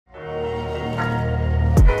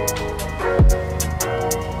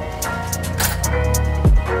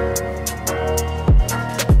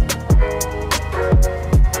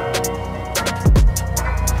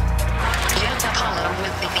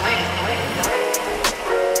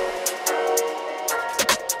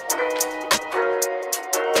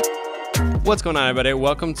What's going on, everybody?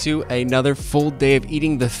 Welcome to another full day of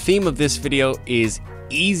eating. The theme of this video is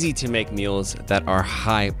easy to make meals that are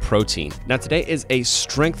high protein. Now today is a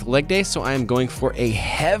strength leg day, so I am going for a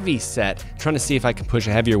heavy set, trying to see if I can push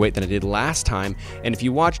a heavier weight than I did last time. And if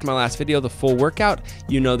you watched my last video, the full workout,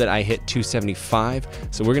 you know that I hit 275.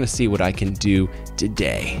 So we're gonna see what I can do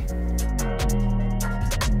today.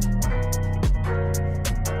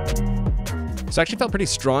 So I actually felt pretty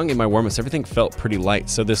strong in my warm-ups. Everything felt pretty light.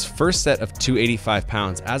 So this first set of 285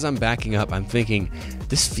 pounds, as I'm backing up, I'm thinking,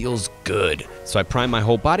 this feels good. So I prime my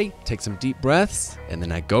whole body, take some deep breaths, and then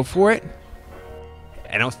I go for it.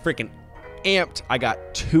 And I was freaking amped. I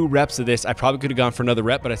got 2 reps of this. I probably could have gone for another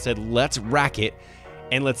rep, but I said, let's rack it.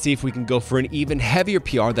 And let's see if we can go for an even heavier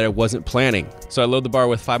PR that I wasn't planning. So I load the bar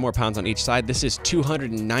with 5 more pounds on each side. This is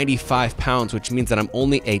 295 pounds, which means that I'm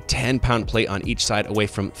only a 10-pound plate on each side away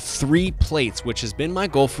from 3 plates, which has been my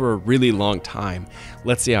goal for a really long time.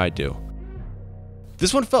 Let's see how I do.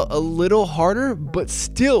 This one felt a little harder, but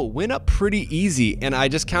still went up pretty easy. And I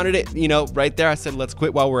just counted it, right there. I said, let's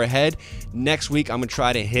quit while we're ahead. Next week, I'm gonna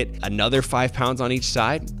try to hit another 5 pounds on each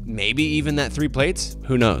side, maybe even that 3 plates,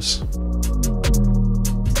 who knows?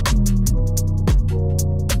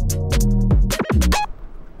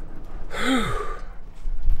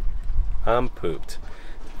 I'm pooped.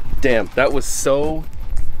 Damn, that was so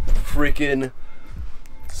freaking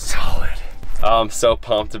solid. I'm so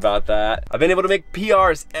pumped about that. I've been able to make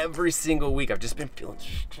PRs every single week. I've just been feeling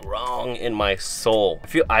strong in my soul.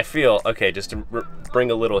 I feel, okay, just to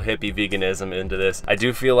bring a little hippie veganism into this, I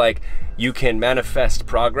do feel like you can manifest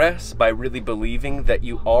progress by really believing that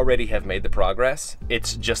you already have made the progress.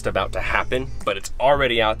 It's just about to happen, but it's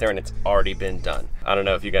already out there and it's already been done. I don't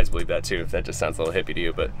know if you guys believe that too, if that just sounds a little hippie to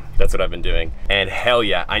you, but that's what I've been doing. And hell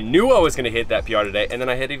yeah, I knew I was gonna hit that PR today, and then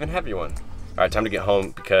I hit an even heavier one. All right, time to get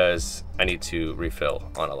home because I need to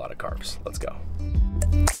refill on a lot of carbs. Let's go.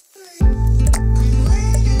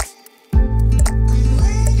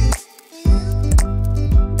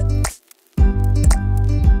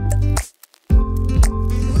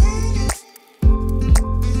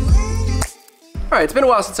 All right, it's been a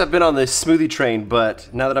while since I've been on this smoothie train, but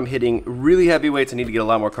now that I'm hitting really heavy weights, I need to get a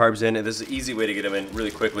lot more carbs in, and this is an easy way to get them in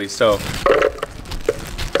really quickly. So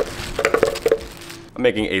I'm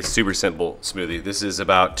making a super simple smoothie. This is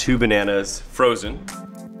about 2 bananas frozen,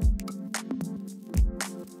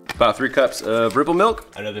 about 3 cups of Ripple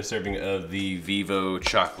milk, another serving of the Vivo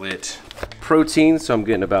chocolate protein. So I'm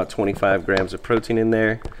getting about 25 grams of protein in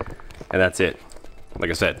there, and that's it. Like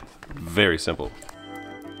I said, very simple.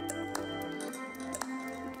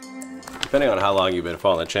 Depending on how long you've been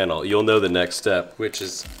following the channel, you'll know the next step, which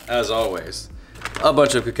is, as always, a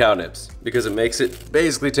bunch of cacao nibs, because it makes it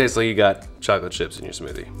basically taste like you got chocolate chips in your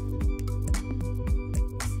smoothie.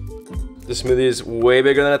 This smoothie is way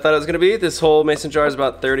bigger than I thought it was gonna be. This whole mason jar is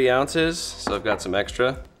about 30 ounces, so I've got some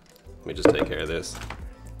extra. Let me just take care of this.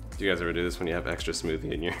 Do you guys ever do this when you have extra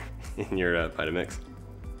smoothie in your Vitamix?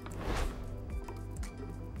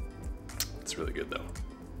 It's really good though.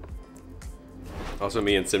 Also,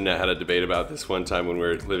 me and Simnat had a debate about this one time when we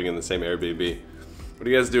were living in the same Airbnb. What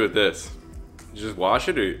do you guys do with this? You just wash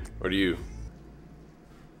it, or do you?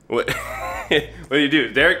 What? What do you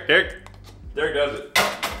do? Derek does it.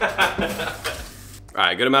 All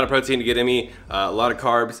right, good amount of protein to get in me, a lot of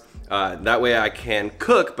carbs. That way I can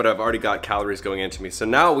cook, but I've already got calories going into me. So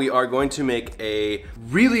now we are going to make a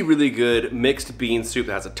really, really good mixed bean soup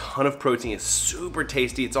that has a ton of protein. It's super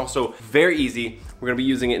tasty. It's also very easy. We're gonna be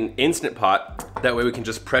using an Instant Pot. That way we can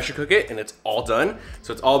just pressure cook it and it's all done.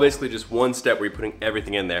 So it's all basically just one step where you're putting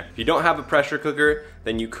everything in there. If you don't have a pressure cooker,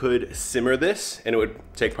 then you could simmer this and it would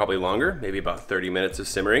take probably longer, maybe about 30 minutes of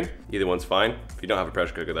simmering. Either one's fine. If you don't have a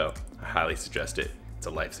pressure cooker though, I highly suggest it. It's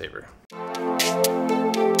a lifesaver.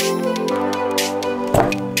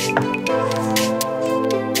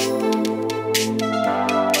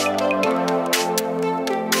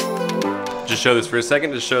 Just show this for a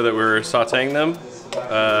second to show that we're sauteing them.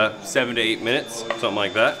 7 to 8 minutes, something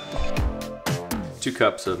like that. 2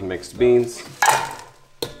 cups of mixed beans.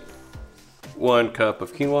 1 cup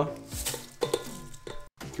of quinoa.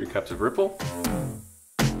 3 cups of Ripple.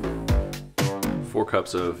 4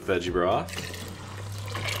 cups of veggie broth.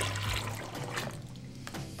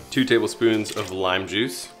 2 tablespoons of lime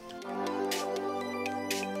juice.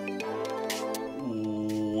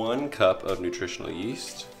 1 cup of nutritional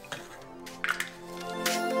yeast.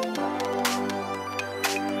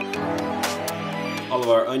 All of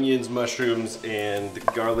our onions, mushrooms, and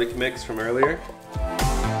garlic mix from earlier.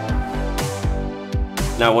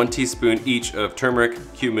 Now 1 teaspoon each of turmeric,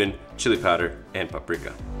 cumin, chili powder, and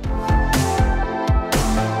paprika.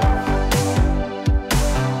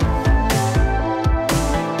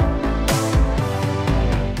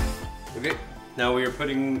 Now we are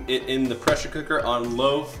putting it in the pressure cooker on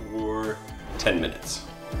low for 10 minutes.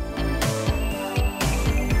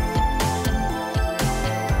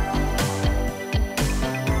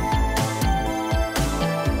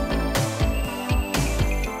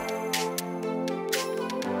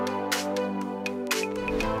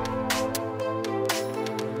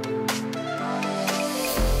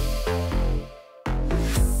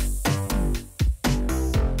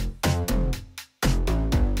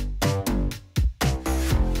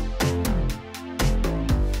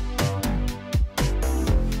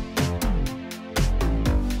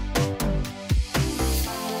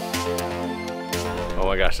 Oh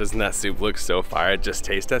my gosh, doesn't that soup look so fire? I just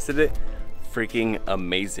taste tested it. Freaking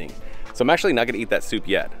amazing. So I'm actually not gonna eat that soup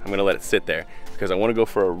yet. I'm gonna let it sit there because I wanna go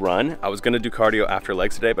for a run. I was gonna do cardio after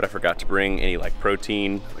legs today, but I forgot to bring any like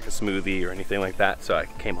protein, like a smoothie or anything like that. So I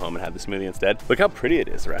came home and had the smoothie instead. Look how pretty it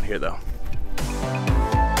is around here though.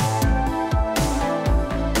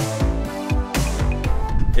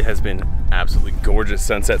 It has been absolutely gorgeous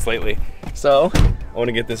sunsets lately. So I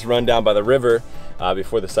wanna get this run down by the river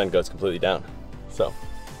before the sun goes completely down. So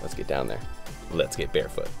let's get down there. Let's get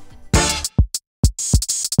barefoot.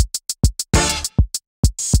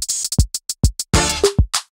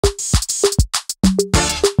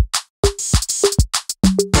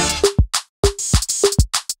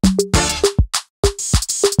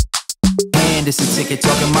 And it's a ticket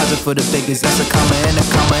talking Mazda for the biggest. That's a comma and a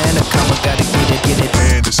comma and a comma. Gotta get it.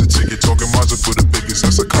 And it's a ticket talking Mazda for the biggest.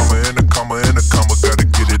 That's a comma and a comma and a comma. Gotta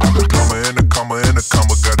get it. I'm a comma and a comma and a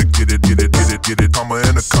comma. Gotta get it. Comma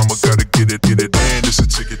and a comma. Gotta get it. And it's a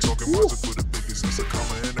ticket talking Mazda for the biggest. That's a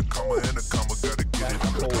comma and a comma and a comma. Gotta get it.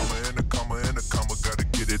 I'm a comma and a comma and a comma. Gotta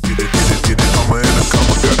get it. Comma and a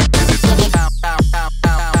comma. Gotta get it.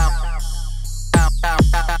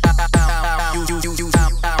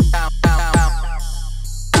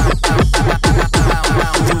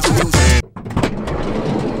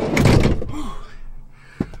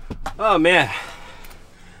 Oh man,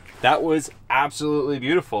 that was absolutely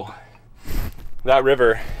beautiful. That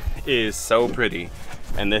river is so pretty,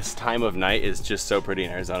 and this time of night is just so pretty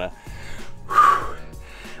in Arizona. Whew.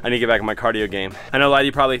 I need to get back in my cardio game. I know a lot of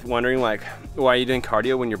you probably wondering like, why are you doing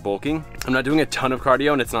cardio when you're bulking? I'm not doing a ton of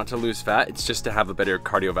cardio, and it's not to lose fat, it's just to have a better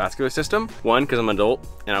cardiovascular system. One, because I'm an adult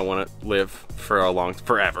and I want to live for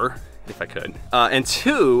forever. If I could. And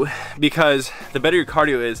two, because the better your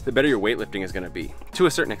cardio is, the better your weightlifting is gonna be, to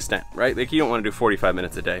a certain extent, right? Like you don't wanna do 45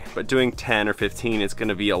 minutes a day, but doing 10 or 15 is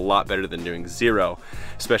gonna be a lot better than doing 0,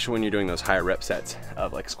 especially when you're doing those higher rep sets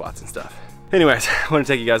of like squats and stuff. Anyways, I wanna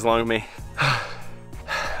take you guys along with me.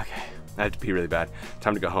 Okay, I have to pee really bad.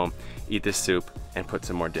 Time to go home, eat this soup, and put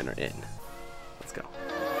some more dinner in. Let's go.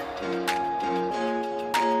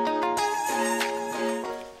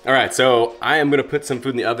 All right, so I am gonna put some food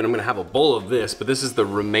in the oven. I'm gonna have a bowl of this, but this is the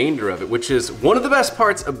remainder of it, which is one of the best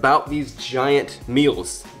parts about these giant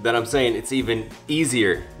meals that I'm saying it's even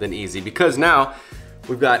easier than easy, because now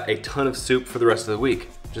we've got a ton of soup for the rest of the week.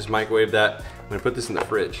 Just microwave that. I'm gonna put this in the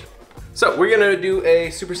fridge. So we're gonna do a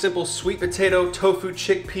super simple sweet potato tofu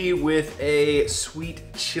chickpea with a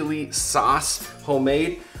sweet chili sauce,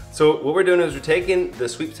 homemade. So what we're doing is we're taking the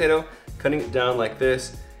sweet potato, cutting it down like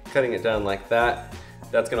this, cutting it down like that.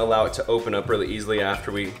 That's gonna allow it to open up really easily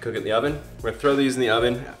after we cook it in the oven. We're gonna throw these in the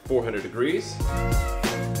oven at 400 degrees.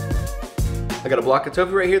 I got a block of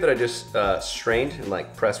tofu right here that I just strained and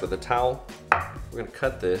like pressed with a towel. We're gonna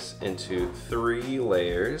cut this into 3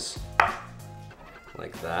 layers,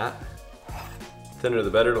 like that. Thinner the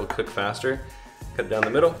better, it'll cook faster. Cut it down the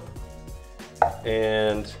middle,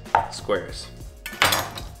 and squares.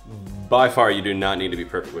 By far, you do not need to be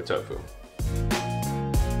perfect with tofu.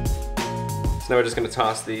 Now we're just gonna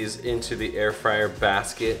toss these into the air fryer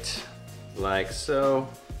basket, like so,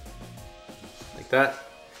 like that.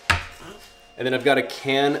 And then I've got a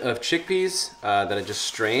can of chickpeas that I just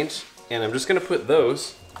strained, and I'm just gonna put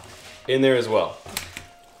those in there as well.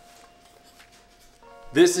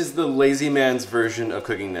 This is the lazy man's version of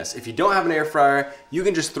cooking this. If you don't have an air fryer, you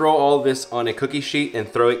can just throw all of this on a cookie sheet and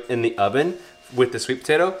throw it in the oven with the sweet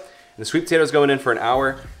potato. And the sweet potato is going in for an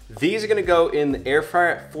hour. These are gonna go in the air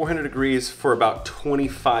fryer at 400 degrees for about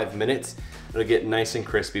 25 minutes. It'll get nice and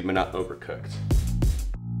crispy, but not overcooked.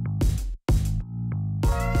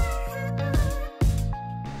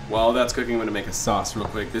 While that's cooking, I'm gonna make a sauce real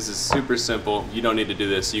quick. This is super simple. You don't need to do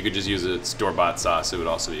this. You could just use a store-bought sauce. It would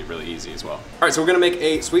also be really easy as well. All right, so we're gonna make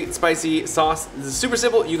a sweet and spicy sauce. This is super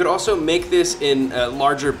simple. You could also make this in a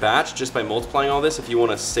larger batch just by multiplying all this if you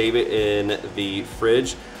wanna save it in the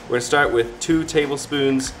fridge. We're gonna start with 2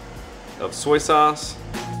 tablespoons of soy sauce,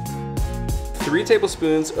 3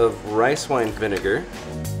 tablespoons of rice wine vinegar,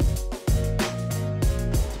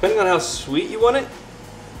 depending on how sweet you want it,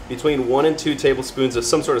 between 1 and 2 tablespoons of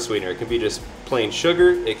some sort of sweetener. It can be just plain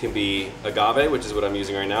sugar, it can be agave, which is what I'm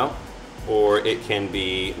using right now, or it can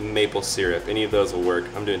be maple syrup. Any of those will work.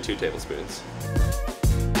 I'm doing 2 tablespoons.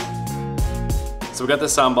 So we got the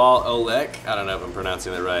sambal olek. I don't know if I'm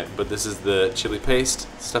pronouncing that right, but this is the chili paste.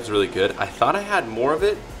 This stuff's really good. I thought I had more of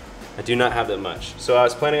it. I do not have that much. So I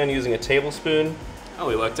was planning on using a tablespoon. Oh,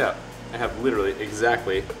 we lucked out. I have literally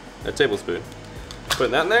exactly a tablespoon.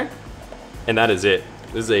 Putting that in there, and that is it.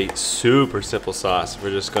 This is a super simple sauce. We're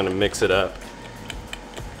just gonna mix it up,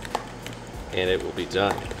 and it will be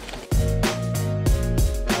done.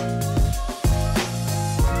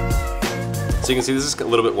 So you can see this is a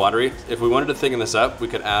little bit watery. If we wanted to thicken this up, we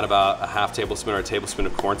could add about a half tablespoon or a tablespoon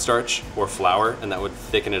of cornstarch or flour, and that would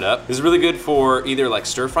thicken it up. This is really good for either like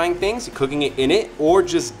stir frying things, cooking it in it, or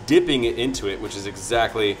just dipping it into it, which is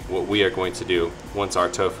exactly what we are going to do once our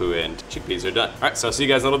tofu and chickpeas are done. All right, so I'll see you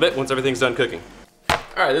guys in a little bit once everything's done cooking. All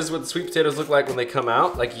right, this is what the sweet potatoes look like when they come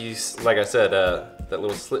out. Like I said, that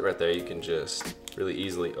little slit right there, you can just really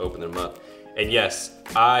easily open them up. And yes,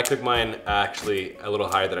 I cook mine actually a little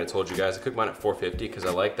higher than I told you guys. I cook mine at 450 because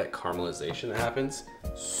I like that caramelization that happens.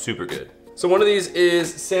 Super good. So one of these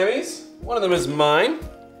is Sammy's, one of them is mine.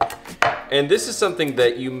 And this is something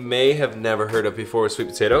that you may have never heard of before with sweet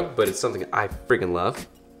potato, but it's something I freaking love.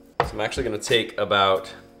 So I'm actually gonna take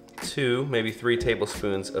about 2, maybe 3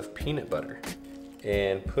 tablespoons of peanut butter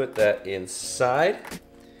and put that inside.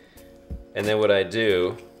 And then what I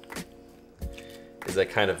do is I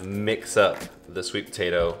kind of mix up the sweet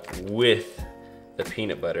potato with the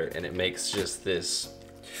peanut butter, and it makes just this,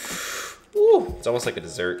 ooh, it's almost like a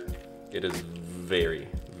dessert. It is very,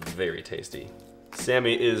 very tasty.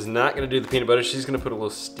 Sammy is not gonna do the peanut butter. She's gonna put a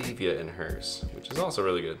little stevia in hers, which is also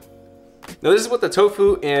really good. Now this is what the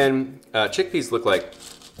tofu and chickpeas look like.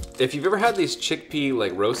 If you've ever had these chickpea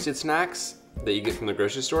like roasted snacks that you get from the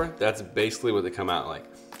grocery store, that's basically what they come out like.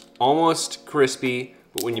 Almost crispy,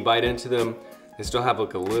 but when you bite into them, they still have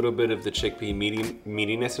like a little bit of the chickpea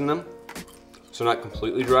meatiness in them. So not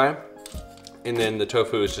completely dry. And then the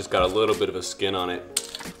tofu has just got a little bit of a skin on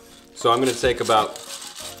it. So I'm gonna take about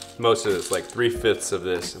most of this, like 3/5 of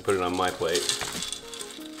this, and put it on my plate.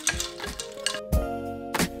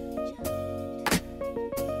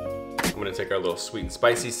 I'm gonna take our little sweet and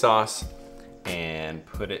spicy sauce and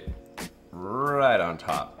put it right on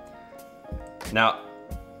top. Now,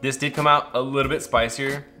 this did come out a little bit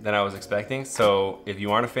spicier than I was expecting, so if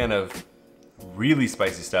you aren't a fan of really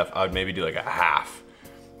spicy stuff, I would maybe do like a half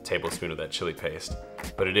tablespoon of that chili paste,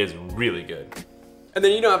 but it is really good. And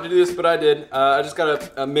then you don't have to do this, but I did. I just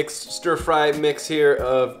got a mixed stir-fry mix here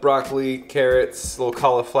of broccoli, carrots, a little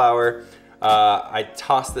cauliflower. I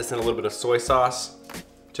tossed this in a little bit of soy sauce.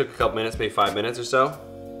 Took a couple minutes, maybe 5 minutes or so.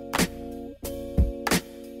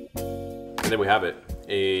 And then we have it.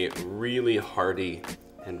 A really hearty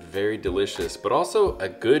and very delicious, but also a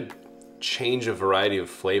good change of variety of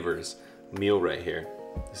flavors meal right here.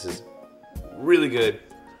 This is really good.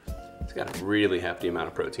 It's got a really hefty amount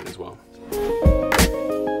of protein as well.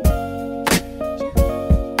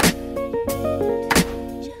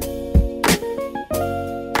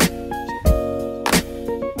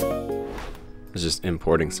 I was just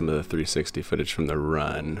importing some of the 360 footage from the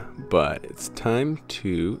run, but it's time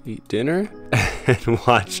to eat dinner and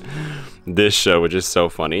watch this show, which is so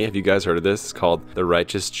funny. Have you guys heard of this? It's called The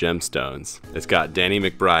Righteous Gemstones. It's got Danny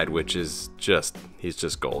McBride, which is just, he's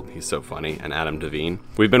just gold. He's so funny, and Adam Devine.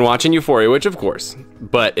 We've been watching Euphoria, which of course,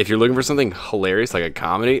 but if you're looking for something hilarious like a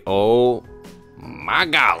comedy, oh my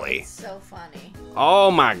golly. So funny. Oh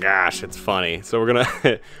my gosh, it's funny. So we're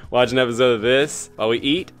gonna watch an episode of this while we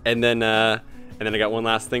eat, and then I got one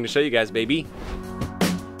last thing to show you guys, baby.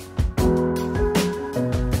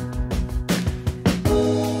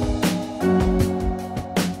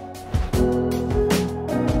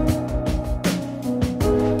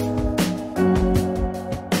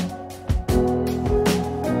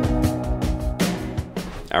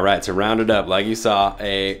 All right, to round it up, like you saw,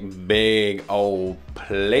 a big old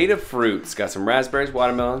plate of fruits. Got some raspberries,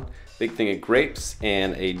 watermelon, big thing of grapes,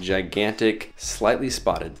 and a gigantic, slightly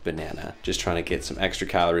spotted banana. Just trying to get some extra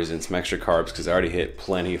calories and some extra carbs because I already hit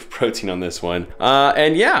plenty of protein on this one.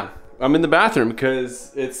 And yeah, I'm in the bathroom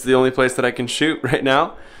because it's the only place that I can shoot right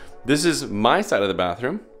now. This is my side of the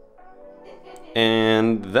bathroom,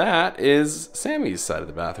 and that is Sammy's side of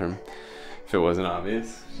the bathroom. If it wasn't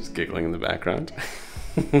obvious, she's giggling in the background.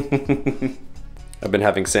 I've been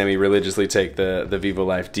having Sammy religiously take the Vivo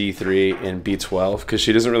Life D3 and B12 because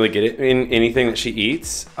she doesn't really get it in anything that she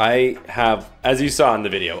eats. I have, as you saw in the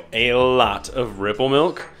video, a lot of Ripple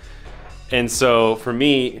milk. And so for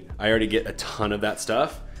me, I already get a ton of that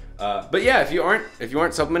stuff. But yeah, if you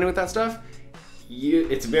aren't supplementing with that stuff,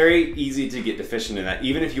 it's very easy to get deficient in that.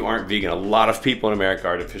 Even if you aren't vegan, a lot of people in America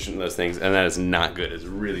are deficient in those things, and that is not good. It's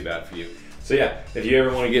really bad for you. So yeah, if you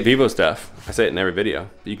ever want to get Vivo stuff, I say it in every video,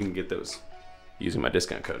 you can get those using my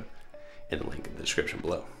discount code in the link in the description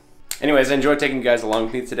below. Anyways, I enjoyed taking you guys along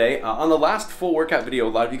with me today. On the last full workout video, a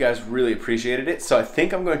lot of you guys really appreciated it, so I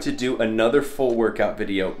think I'm going to do another full workout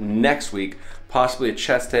video next week, possibly a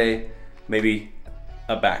chest day, maybe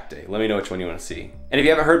a back day. Let me know which one you want to see. And if you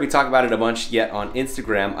haven't heard me talk about it a bunch yet on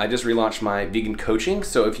Instagram, I just relaunched my vegan coaching.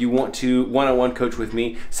 So if you want to one-on-one coach with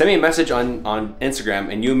me, send me a message on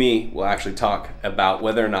Instagram, and you and me will actually talk about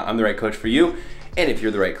whether or not I'm the right coach for you, and if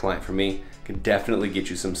you're the right client for me. I can definitely get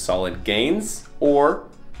you some solid gains or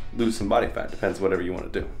lose some body fat, depends whatever you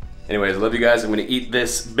want to do. Anyways, I love you guys. I'm gonna eat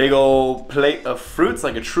this big old plate of fruits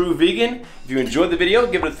like a true vegan. If you enjoyed the video,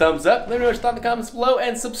 give it a thumbs up. Let me know what you thought in the comments below,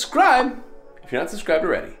 and subscribe if you're not subscribed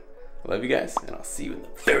already. I love you guys, and I'll see you in the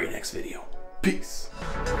very next video. Peace.